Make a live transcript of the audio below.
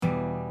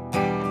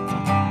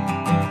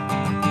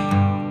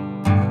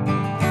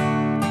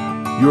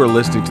You are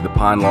listening to the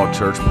Pine Log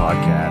Church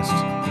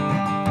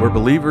podcast, where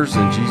believers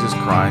in Jesus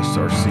Christ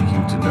are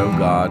seeking to know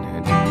God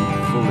and to be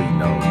fully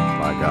known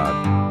by God.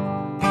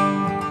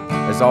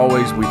 As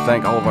always, we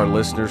thank all of our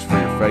listeners for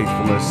your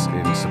faithfulness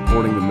in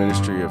supporting the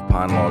ministry of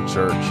Pine Log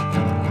Church.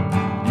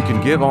 You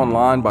can give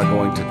online by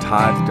going to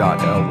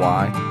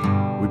tithe.ly.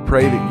 We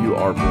pray that you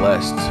are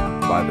blessed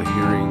by the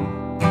hearing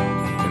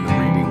and the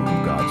reading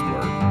of God's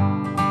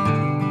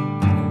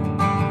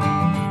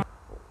Word.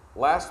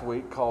 Last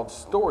week called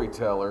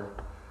Storyteller,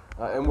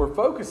 and we're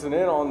focusing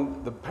in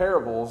on the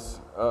parables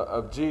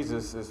of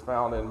Jesus as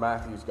found in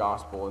Matthew's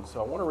Gospel. And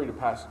so I want to read a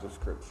passage of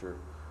Scripture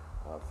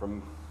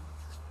from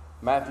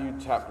Matthew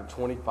chapter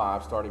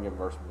 25, starting in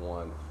verse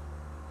 1.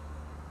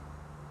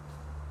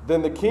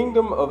 Then the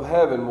kingdom of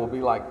heaven will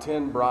be like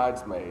 10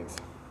 bridesmaids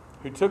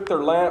who took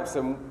their lamps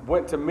and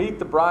went to meet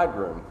the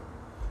bridegroom.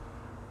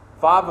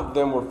 5 of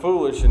them were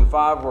foolish and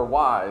 5 were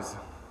wise.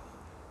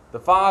 The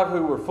 5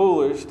 who were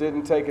foolish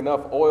didn't take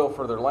enough oil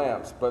for their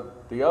lamps,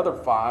 but the other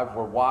 5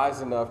 were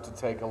wise enough to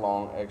take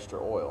along extra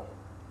oil.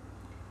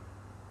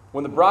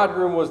 When the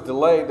bridegroom was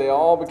delayed, they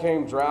all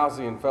became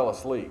drowsy and fell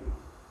asleep.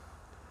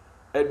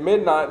 At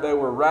midnight, they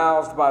were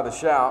roused by the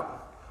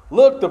shout,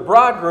 "Look, the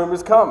bridegroom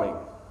is coming.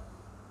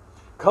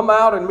 Come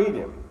out and meet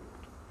him."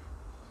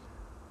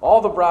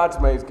 All the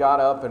bridesmaids got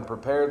up and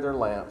prepared their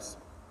lamps.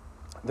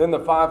 Then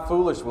the 5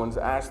 foolish ones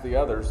asked the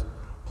others,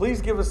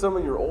 "Please give us some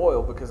of your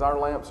oil because our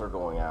lamps are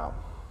going out."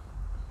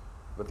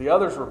 But the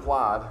others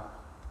replied,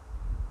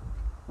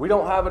 "We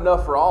don't have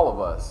enough for all of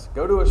us.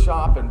 Go to a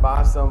shop and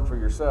buy some for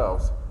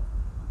yourselves."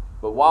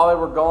 But while they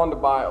were gone to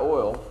buy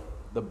oil,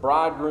 the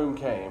bridegroom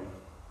came.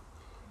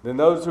 Then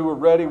those who were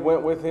ready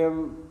went with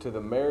him to the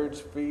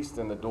marriage feast,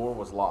 and the door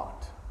was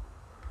locked.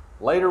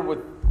 Later,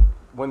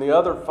 when the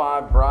other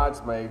 5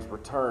 bridesmaids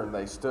returned,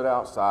 they stood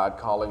outside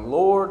calling,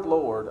 "Lord,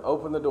 Lord,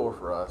 open the door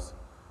for us."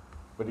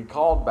 But he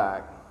called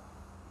back,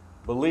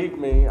 "Believe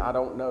me, I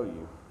don't know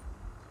you.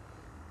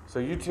 So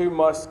you too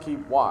must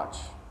keep watch,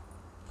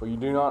 for you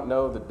do not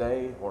know the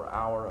day or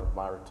hour of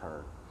my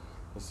return."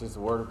 This is the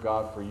word of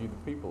God for you,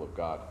 the people of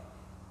God.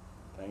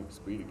 Thanks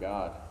be to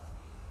God.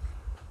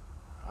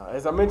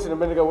 As I mentioned a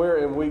minute ago, we're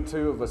in week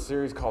 2 of a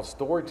series called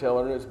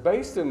Storyteller, and it's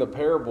based in the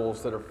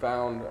parables that are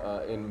found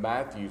in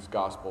Matthew's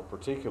Gospel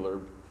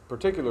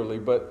particularly,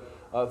 but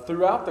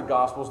throughout the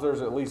Gospels,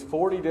 there's at least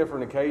 40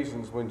 different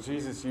occasions when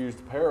Jesus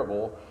used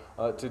parable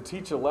to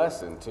teach a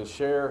lesson, to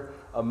share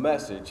a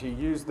message. He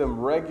used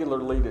them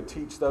regularly to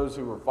teach those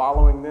who were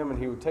following them, and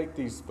he would take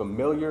these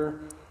familiar,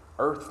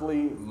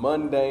 earthly,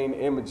 mundane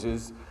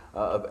images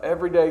of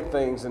everyday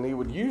things, and he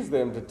would use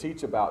them to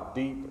teach about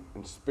deep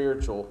and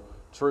spiritual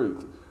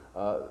truth.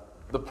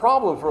 The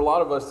problem for a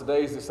lot of us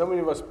today is that so many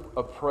of us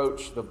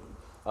approach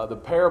the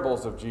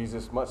parables of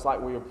Jesus much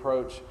like we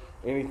approach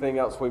anything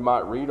else we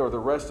might read or the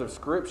rest of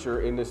Scripture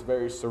in this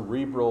very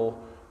cerebral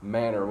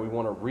manner. We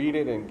want to read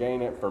it and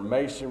gain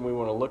information. We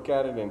want to look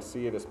at it and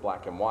see it as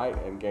black and white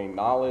and gain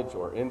knowledge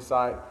or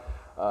insight.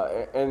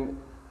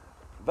 And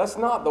that's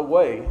not the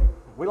way.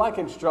 We like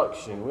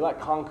instruction. We like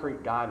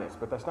concrete guidance,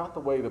 but that's not the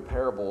way the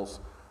parables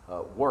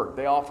work.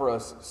 They offer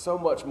us so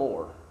much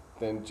more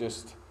than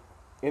just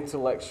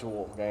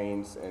intellectual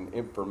gains and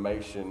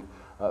information.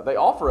 They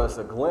offer us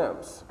a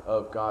glimpse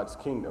of God's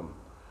kingdom.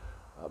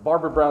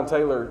 Barbara Brown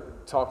Taylor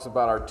talks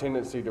about our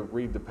tendency to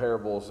read the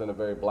parables in a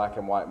very black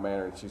and white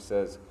manner, and she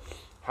says,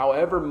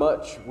 "However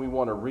much we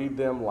want to read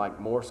them like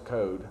Morse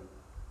code,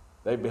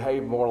 they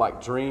behave more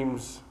like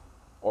dreams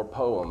or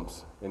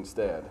poems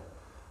instead,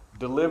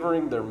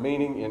 delivering their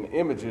meaning in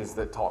images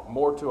that talk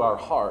more to our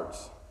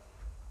hearts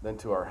than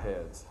to our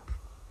heads."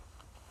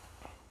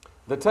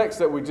 The text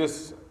that we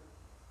just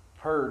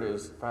heard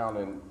is found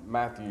in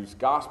Matthew's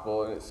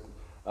Gospel,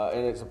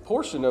 and it's a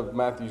portion of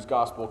Matthew's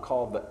Gospel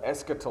called the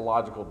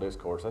eschatological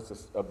discourse.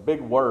 That's a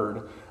big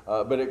word,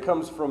 but it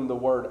comes from the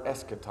word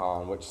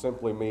eschaton, which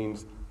simply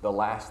means the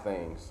last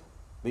things,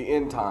 the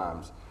end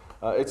times.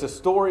 It's a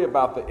story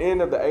about the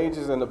end of the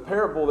ages, and the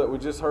parable that we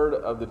just heard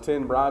of the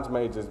 10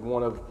 bridesmaids is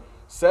one of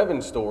 7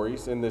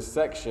 stories in this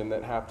section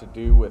that have to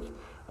do with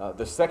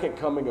the second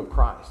coming of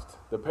Christ,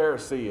 the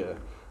parousia,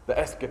 the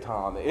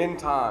eschaton, the end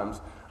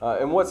times.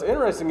 And what's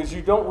interesting is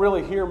you don't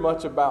really hear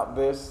much about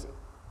this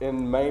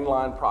in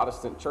mainline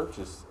Protestant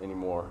churches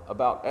anymore,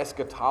 about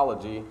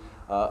eschatology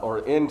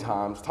or end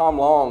times. Tom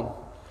Long,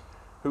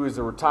 who is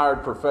a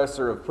retired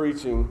professor of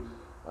preaching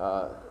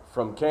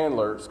from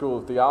Candler School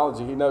of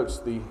Theology, he notes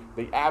the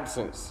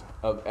absence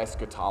of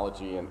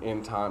eschatology and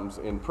end times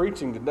in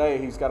preaching today.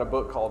 He's got a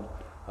book called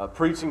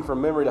Preaching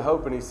from Memory to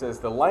Hope, and he says,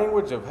 "The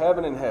language of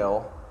heaven and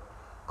hell,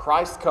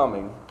 Christ's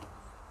coming,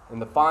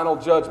 and the final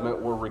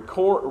judgment were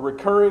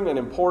recurring and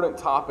important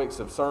topics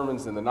of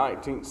sermons in the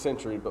 19th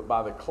century, but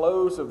by the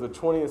close of the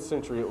 20th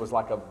century, it was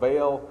like a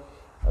veil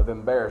of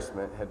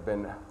embarrassment had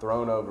been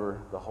thrown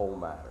over the whole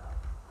matter."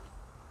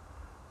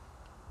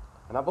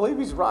 And I believe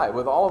he's right.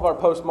 With all of our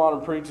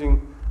postmodern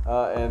preaching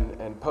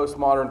and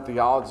postmodern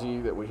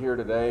theology that we hear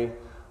today,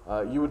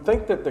 you would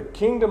think that the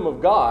kingdom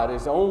of God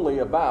is only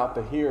about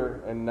the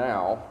here and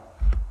now,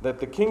 that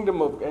the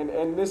kingdom of,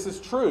 and this is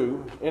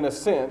true in a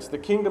sense, the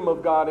kingdom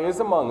of God is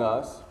among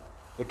us,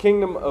 the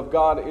kingdom of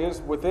God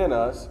is within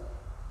us,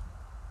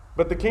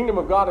 but the kingdom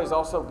of God is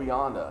also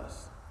beyond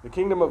us. The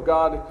kingdom of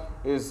God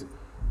is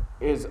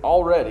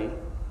already,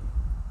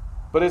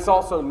 but it's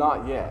also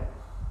not yet.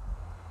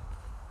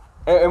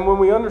 And when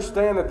we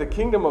understand that the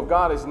kingdom of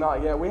God is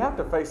not yet, we have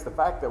to face the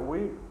fact that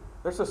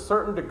there's a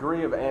certain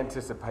degree of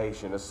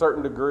anticipation, a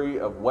certain degree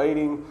of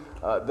waiting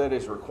that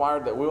is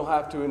required that we'll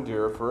have to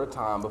endure for a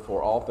time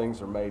before all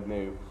things are made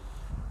new.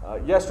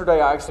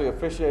 Yesterday, I actually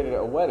officiated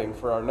a wedding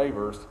for our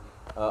neighbors,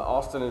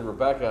 Austin and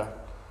Rebecca,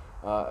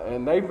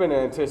 and they've been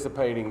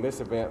anticipating this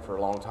event for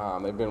a long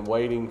time. They've been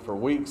waiting for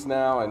weeks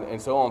now,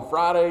 and so on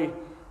Friday,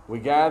 we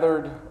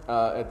gathered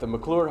at the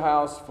McClure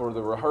house for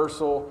the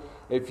rehearsal.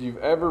 If you've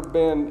ever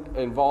been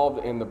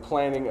involved in the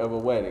planning of a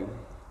wedding,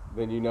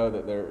 then you know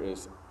that there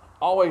is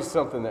always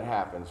something that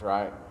happens,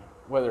 right?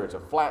 Whether it's a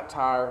flat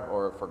tire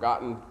or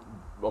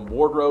a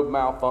wardrobe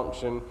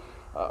malfunction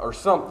or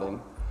something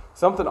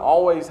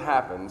always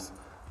happens.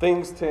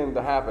 Things tend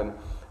to happen,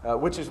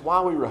 which is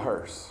why we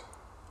rehearse.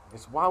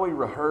 It's why we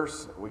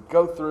rehearse. We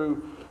go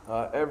through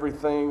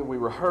everything. We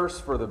rehearse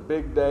for the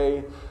big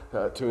day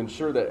to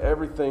ensure that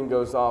everything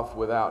goes off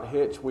without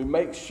hitch. We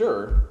make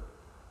sure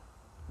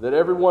that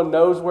everyone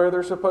knows where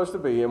they're supposed to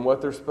be and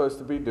what they're supposed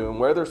to be doing,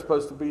 where they're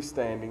supposed to be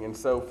standing. And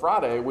so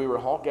Friday, we were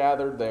all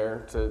gathered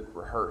there to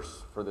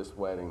rehearse for this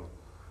wedding.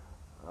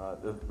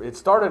 It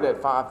started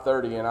at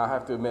 5:30, and I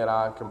have to admit,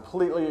 I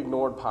completely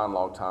ignored pine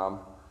log time,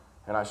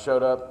 and I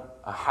showed up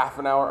a half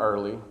an hour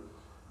early,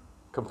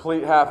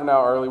 complete half an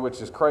hour early,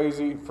 which is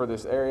crazy for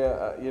this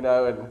area,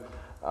 and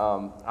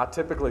I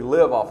typically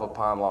live off of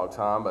pine log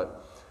time,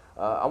 but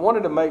I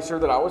wanted to make sure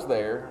that I was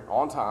there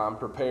on time,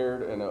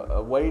 prepared, and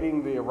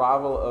awaiting the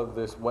arrival of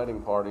this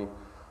wedding party.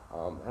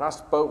 And I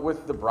spoke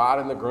with the bride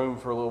and the groom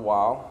for a little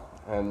while,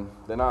 and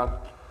then I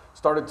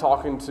started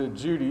talking to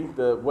Judy,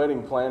 the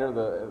wedding planner,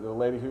 the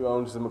lady who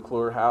owns the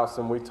McClure house,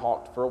 and we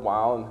talked for a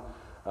while.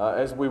 And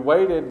as we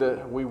waited,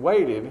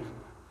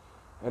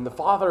 and the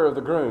father of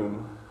the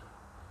groom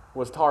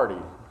was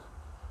tardy.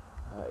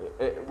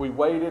 We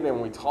waited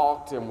and we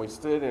talked and we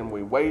stood and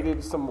we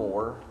waited some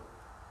more.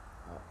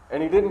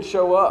 And he didn't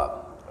show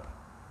up.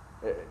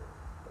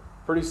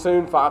 Pretty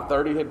soon,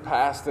 5:30 had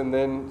passed, and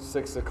then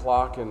 6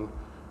 o'clock,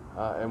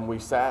 and we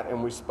sat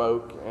and we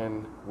spoke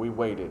and we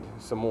waited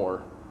some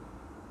more.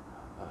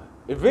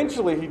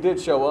 Eventually, he did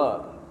show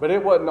up, but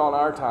it wasn't on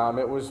our time.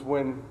 It was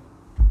when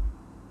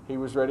he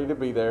was ready to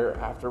be there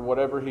after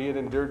whatever he had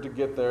endured to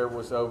get there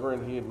was over,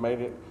 and he had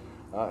made it.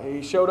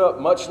 He showed up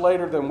much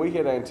later than we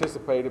had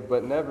anticipated,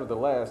 but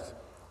nevertheless,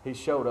 he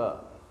showed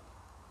up.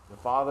 The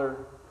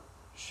Father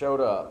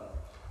showed up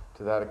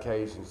to that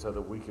occasion so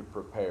that we could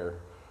prepare.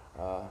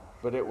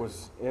 But it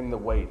was in the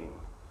waiting.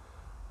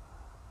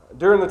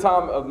 During the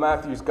time of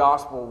Matthew's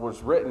gospel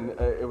was written,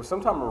 it was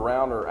sometime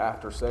around or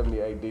after 70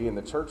 AD, and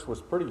the church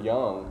was pretty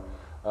young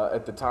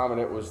at the time,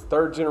 and it was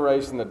third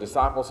generation. The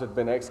disciples had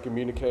been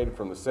excommunicated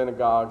from the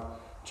synagogue.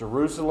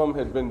 Jerusalem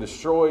had been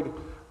destroyed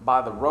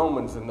by the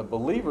Romans, and the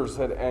believers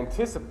had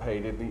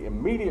anticipated the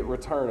immediate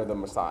return of the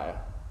Messiah.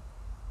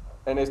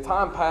 And as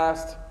time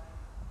passed,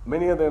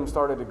 many of them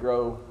started to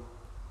grow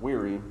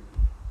weary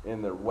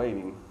in their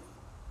waiting.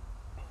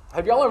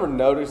 Have y'all ever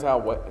noticed how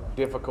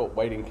difficult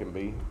waiting can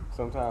be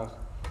sometimes?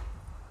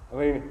 I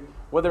mean,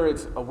 whether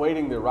it's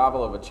awaiting the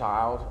arrival of a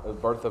child, the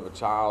birth of a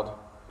child,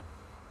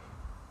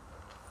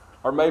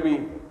 or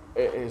maybe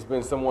it has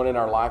been someone in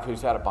our life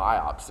who's had a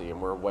biopsy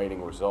and we're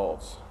awaiting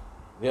results.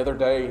 The other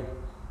day,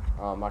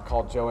 I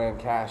called Joanne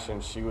Cash,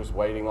 and she was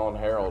waiting on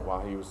Harold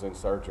while he was in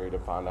surgery to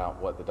find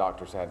out what the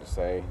doctors had to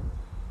say.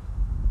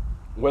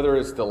 Whether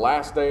it's the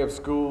last day of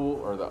school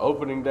or the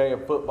opening day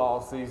of football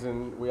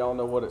season, we all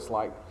know what it's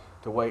like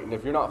to wait. And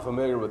if you're not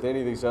familiar with any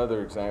of these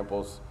other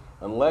examples,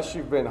 unless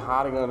you've been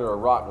hiding under a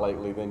rock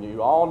lately, then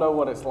you all know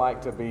what it's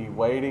like to be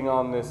waiting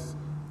on this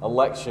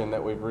election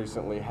that we've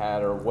recently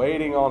had, or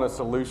waiting on a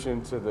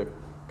solution to the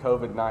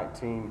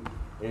COVID-19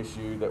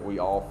 issue that we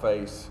all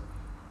face.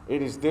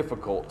 It is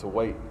difficult to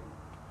wait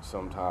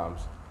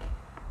sometimes.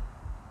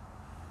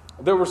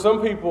 There were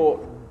some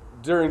people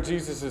during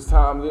Jesus'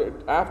 time,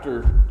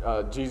 after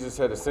Jesus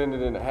had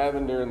ascended into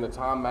heaven, during the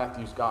time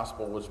Matthew's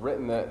gospel was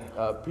written,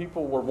 that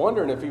people were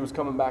wondering if he was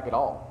coming back at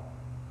all.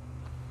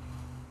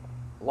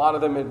 A lot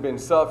of them had been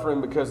suffering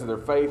because of their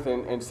faith,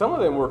 and some of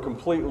them were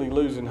completely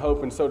losing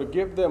hope. And so to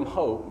give them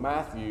hope,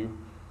 Matthew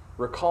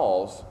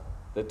recalls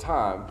the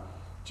time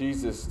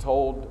Jesus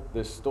told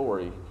this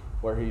story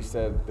where he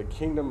said, the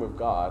kingdom of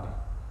God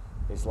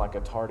is like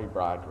a tardy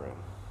bridegroom.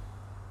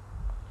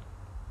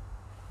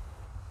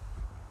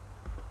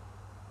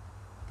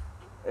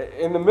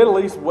 In the Middle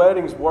East,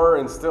 weddings were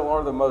and still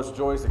are the most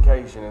joyous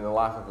occasion in the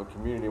life of a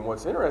community. And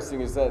what's interesting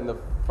is that in the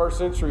first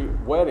century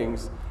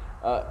weddings,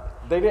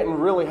 they didn't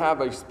really have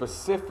a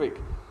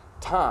specific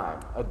time,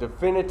 a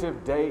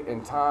definitive date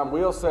and time.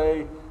 We'll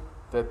say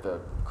that the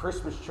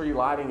Christmas tree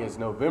lighting is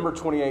November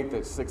 28th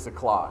at 6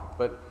 o'clock.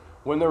 But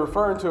when they're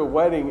referring to a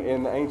wedding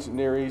in the ancient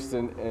Near East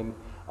and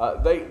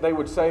they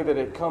would say that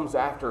it comes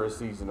after a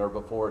season or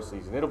before a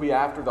season. It'll be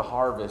after the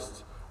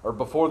harvest or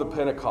before the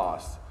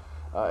Pentecost.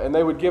 And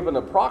they would give an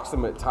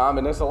approximate time,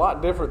 and it's a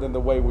lot different than the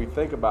way we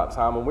think about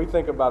time. When we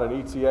think about an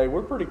ETA,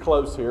 we're pretty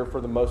close here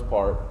for the most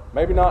part.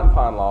 Maybe not in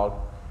Pine Log,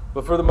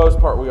 but for the most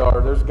part we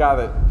are. There's a guy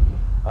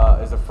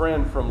that is a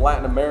friend from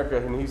Latin America,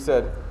 and he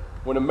said,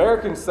 when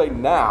Americans say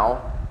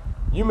now,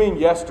 you mean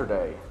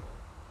yesterday.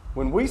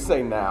 When we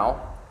say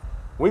now,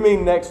 we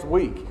mean next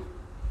week.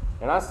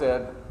 And I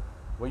said,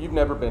 well, you've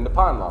never been to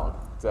Pine Log.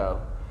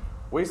 So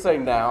we say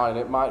now, and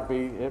it might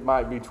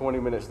be 20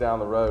 minutes down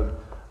the road,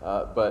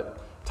 but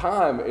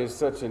time is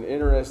such an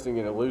interesting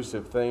and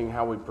elusive thing,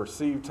 how we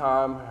perceive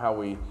time, how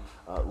we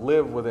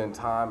live within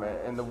time.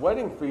 And the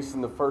wedding feast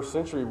in the first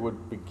century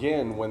would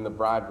begin when the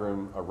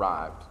bridegroom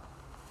arrived.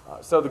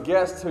 So the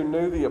guests who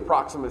knew the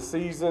approximate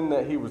season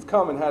that he was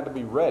coming had to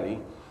be ready.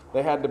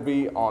 They had to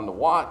be on the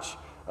watch,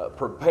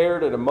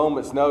 prepared at a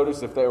moment's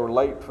notice. If they were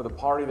late for the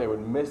party, they would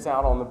miss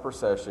out on the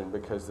procession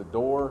because the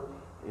door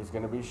is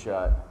going to be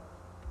shut,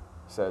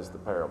 says the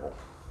parable.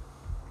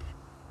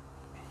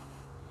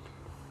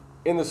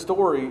 In the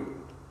story,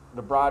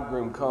 the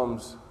bridegroom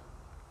comes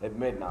at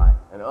midnight,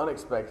 an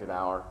unexpected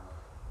hour,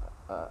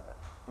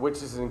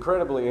 which is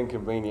incredibly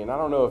inconvenient. I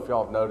don't know if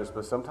y'all have noticed,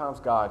 but sometimes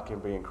God can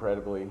be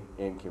incredibly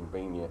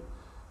inconvenient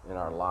in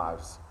our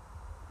lives.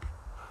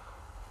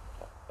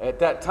 At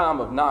that time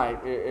of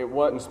night, it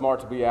wasn't smart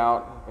to be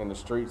out in the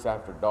streets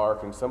after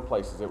dark. In some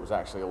places, it was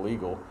actually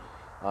illegal.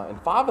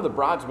 And 5 of the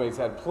bridesmaids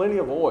had plenty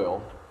of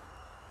oil.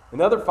 And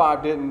the other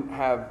 5 didn't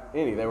have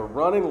any. They were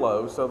running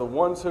low, so the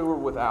ones who were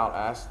without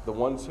asked the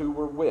ones who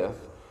were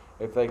with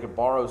if they could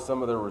borrow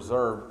some of their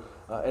reserve.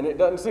 And it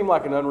doesn't seem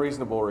like an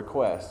unreasonable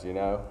request, you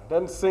know. It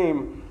doesn't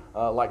seem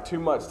like too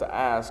much to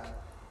ask.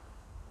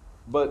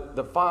 But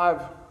the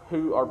 5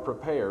 who are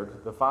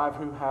prepared, the 5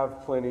 who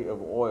have plenty of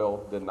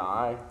oil,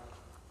 deny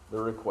the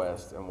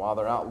request. And while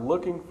they're out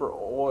looking for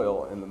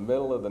oil in the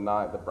middle of the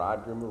night, the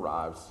bridegroom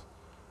arrives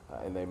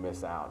and they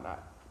miss out. And I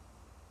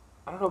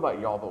don't know about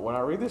y'all, but when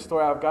I read this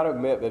story, I've got to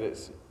admit that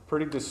it's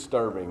pretty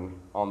disturbing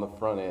on the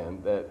front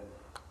end that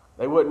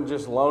they wouldn't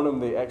just loan them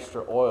the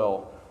extra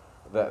oil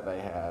that they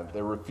had.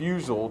 Their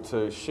refusal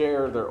to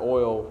share their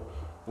oil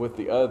with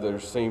the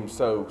others seems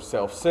so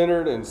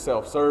self-centered and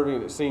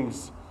self-serving. It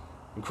seems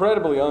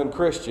incredibly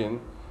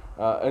unchristian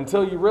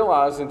until you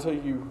realize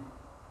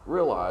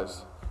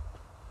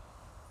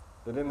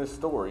that in this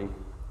story,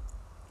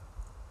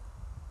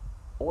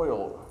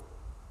 oil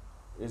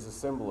is a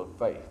symbol of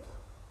faith.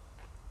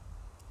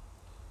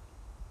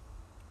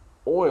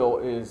 Oil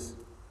is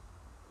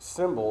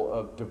symbol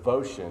of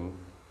devotion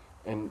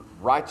and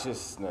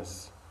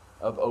righteousness,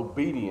 of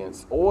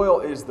obedience. Oil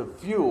is the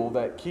fuel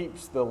that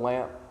keeps the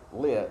lamp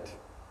lit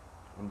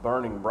and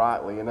burning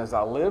brightly. And as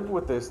I lived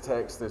with this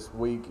text this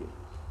week,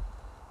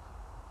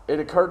 it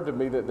occurred to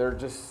me that there are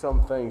just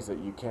some things that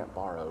you can't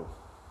borrow.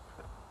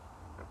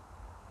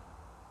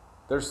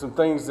 There's some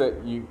things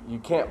that you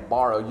can't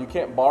borrow. You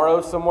can't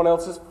borrow someone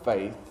else's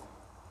faith.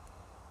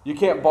 You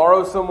can't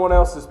borrow someone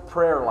else's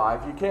prayer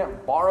life. You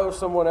can't borrow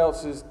someone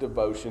else's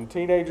devotion.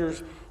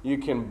 Teenagers, you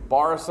can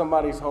borrow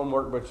somebody's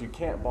homework, but you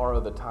can't borrow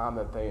the time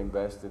that they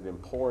invested in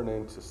pouring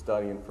into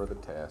studying for the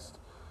test.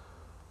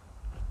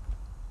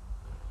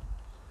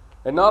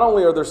 And not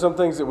only are there some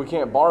things that we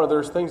can't borrow,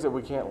 there's things that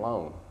we can't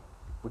loan.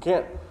 We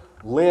can't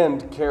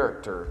lend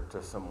character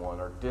to someone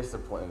or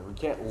discipline. We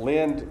can't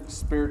lend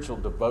spiritual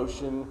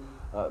devotion.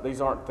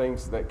 These aren't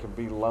things that can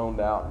be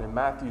loaned out. And in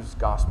Matthew's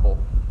gospel,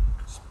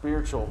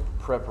 spiritual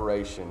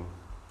preparation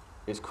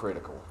is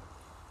critical.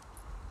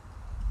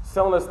 It's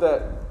telling us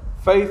that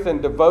faith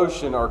and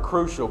devotion are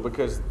crucial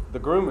because the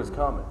groom is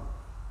coming.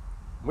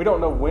 We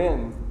don't know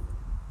when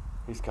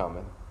he's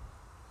coming.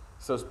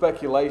 So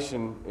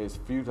speculation is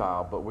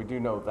futile, but we do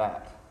know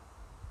that.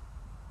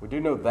 We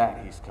do know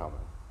that he's coming.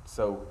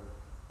 So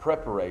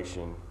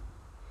preparation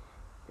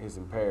is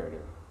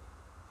imperative.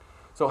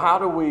 So how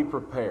do we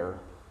prepare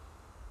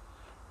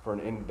for an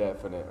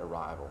indefinite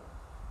arrival?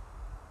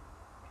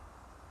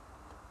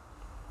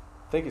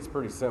 I think it's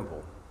pretty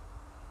simple.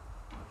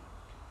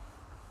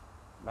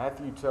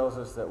 Matthew tells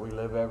us that we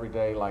live every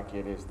day like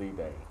it is the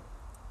day.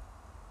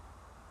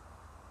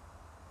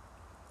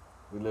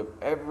 We live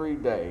every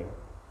day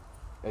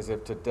as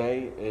if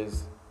today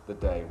is the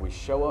day. We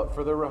show up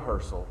for the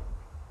rehearsal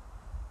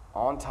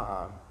on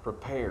time,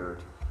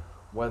 prepared,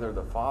 whether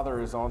the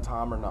Father is on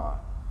time or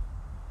not.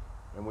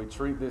 And we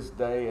treat this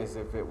day as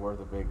if it were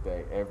the big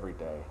day every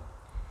day.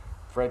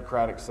 Fred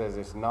Craddock says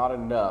it's not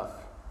enough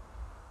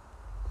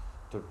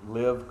to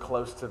live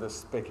close to the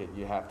spigot.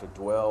 You have to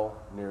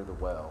dwell near the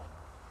well.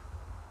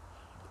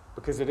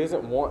 Because it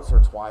isn't once or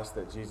twice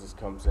that Jesus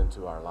comes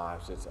into our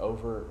lives. It's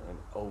over and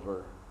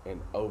over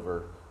and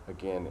over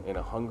again in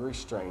a hungry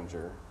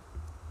stranger,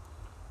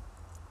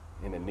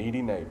 in a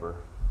needy neighbor,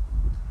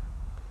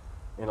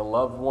 in a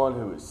loved one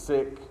who is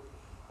sick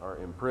or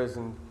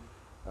imprisoned.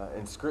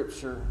 And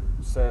Scripture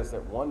says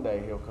that one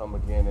day he'll come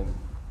again in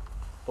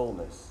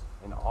fullness,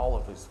 in all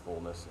of his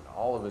fullness, in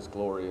all of his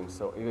glory. And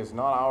so it is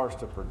not ours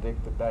to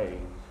predict the day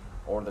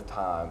or the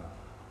time,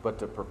 but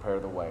to prepare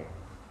the way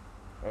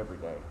every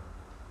day,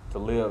 to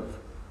live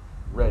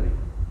ready.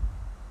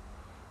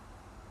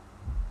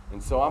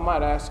 And so I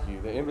might ask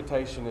you, the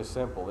invitation is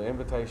simple. The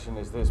invitation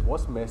is this: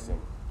 what's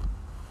missing?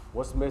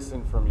 What's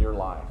missing from your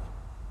life?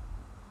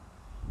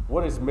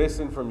 What is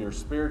missing from your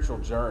spiritual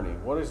journey?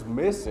 What is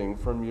missing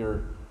from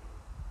your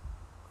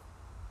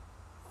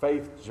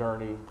faith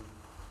journey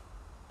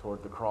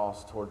toward the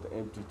cross, toward the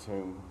empty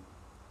tomb?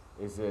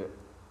 Is it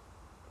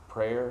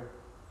prayer?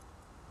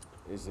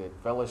 Is it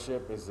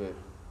fellowship? Is it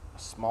a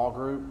small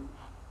group?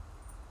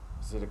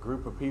 Is it a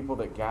group of people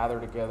that gather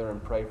together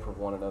and pray for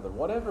one another?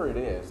 Whatever it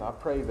is, I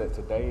pray that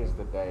today is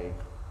the day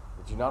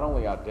that you not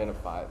only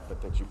identify it,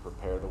 but that you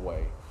prepare the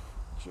way,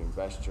 that you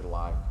invest your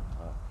life.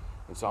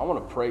 And so I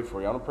want to pray for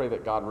you. I want to pray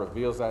that God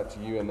reveals that to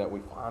you and that we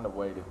find a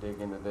way to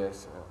dig into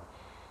this.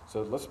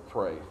 So let's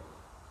pray.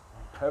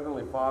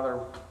 Heavenly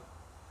Father,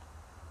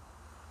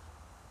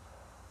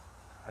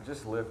 I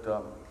just lift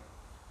up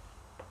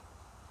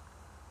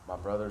my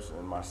brothers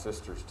and my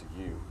sisters to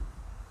you.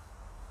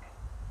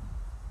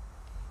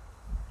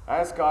 I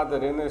ask God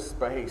that in this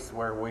space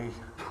where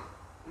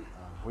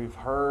we've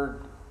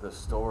heard the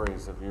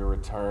stories of your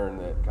return,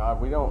 that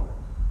God, we don't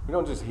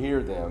just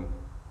hear them,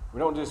 we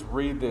don't just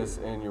read this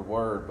in your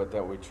word, but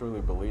that we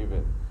truly believe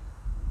it,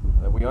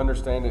 that we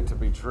understand it to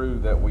be true,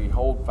 that we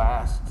hold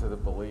fast to the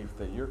belief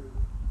that you're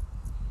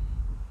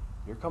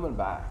coming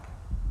back.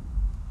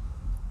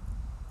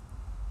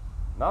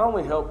 Not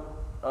only help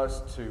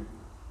us to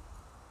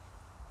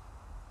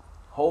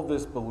hold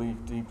this belief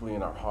deeply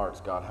in our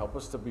hearts, God, help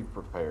us to be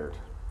prepared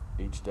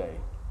each day.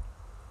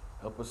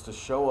 Help us to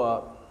show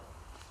up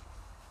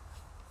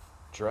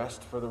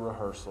dressed for the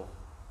rehearsal,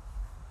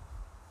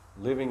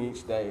 living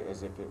each day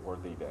as if it were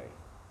the day.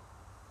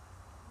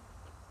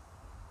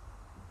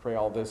 Pray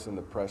all this in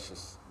the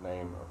precious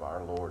name of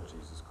our Lord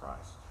Jesus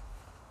Christ.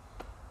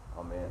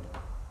 Amen.